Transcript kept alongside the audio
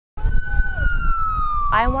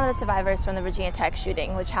I'm one of the survivors from the Virginia Tech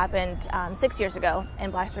shooting, which happened 6 years ago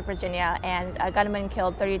in Blacksburg, Virginia, and a gunman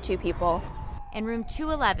killed 32 people. In room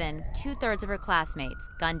 211, 2/3 of her classmates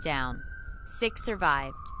gunned down. 6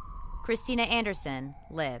 survived. Kristina Anderson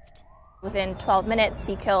lived. Within 12 minutes,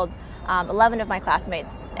 he killed 11 of my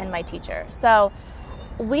classmates and my teacher. So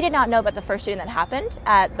we did not know about the first shooting that happened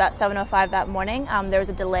at about 7:05 that morning. There was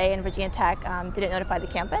a delay in Virginia Tech, didn't notify the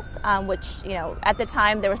campus, which, at the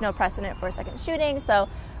time there was no precedent for a second shooting, so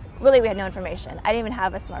really we had no information. I didn't even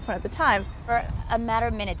have a smartphone at the time. For a matter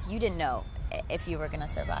of minutes, you didn't know if you were going to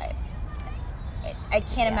survive. I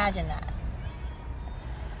can't imagine that.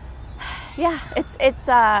 Yeah,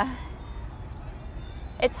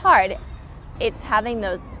 it's hard. It's having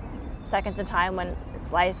those seconds in time when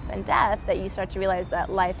it's life and death that you start to realize that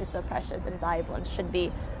life is so precious and valuable and should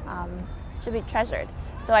be treasured.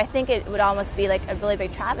 So I think it would almost be like a really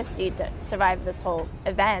big travesty to survive this whole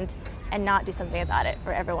event and not do something about it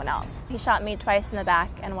for everyone else. He shot me twice in the back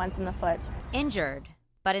and once in the foot. Injured,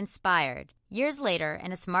 but inspired. Years later,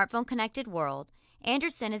 in a smartphone-connected world,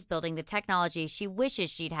 Anderson is building the technology she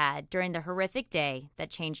wishes she'd had during the horrific day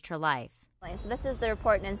that changed her life. So this is the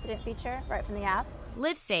report an incident feature right from the app.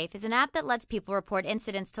 Live Safe is an app that lets people report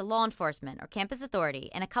incidents to law enforcement or campus authority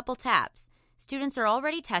in a couple taps. Students are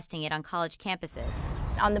already testing it on college campuses.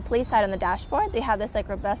 On the police side on the dashboard, they have this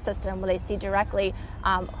robust system where they see directly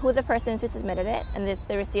who the person is who submitted it, and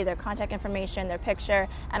they receive their contact information, their picture,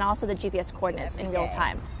 and also the GPS coordinates in real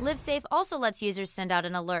time. Live Safe also lets users send out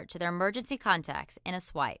an alert to their emergency contacts in a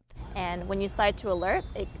swipe. And when you slide to alert,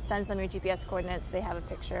 it sends them your GPS coordinates. They have a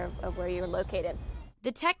picture of where you're located.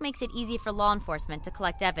 The tech makes it easy for law enforcement to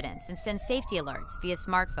collect evidence and send safety alerts via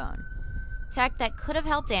smartphone. Tech that could have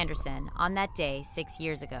helped Anderson on that day 6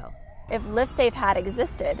 years ago. If LiveSafe had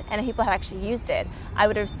existed and people had actually used it, I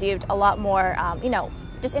would have received a lot more,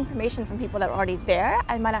 just information from people that were already there.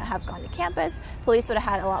 I might not have gone to campus. Police would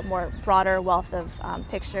have had a lot more broader wealth of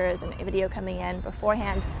pictures and video coming in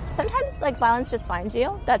beforehand. Sometimes violence just finds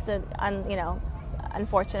you. That's an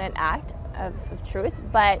unfortunate act of truth,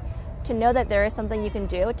 but to know that there is something you can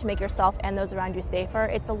do to make yourself and those around you safer,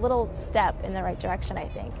 it's a little step in the right direction, I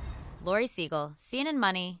think. Lori Siegel, CNN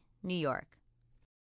Money, New York.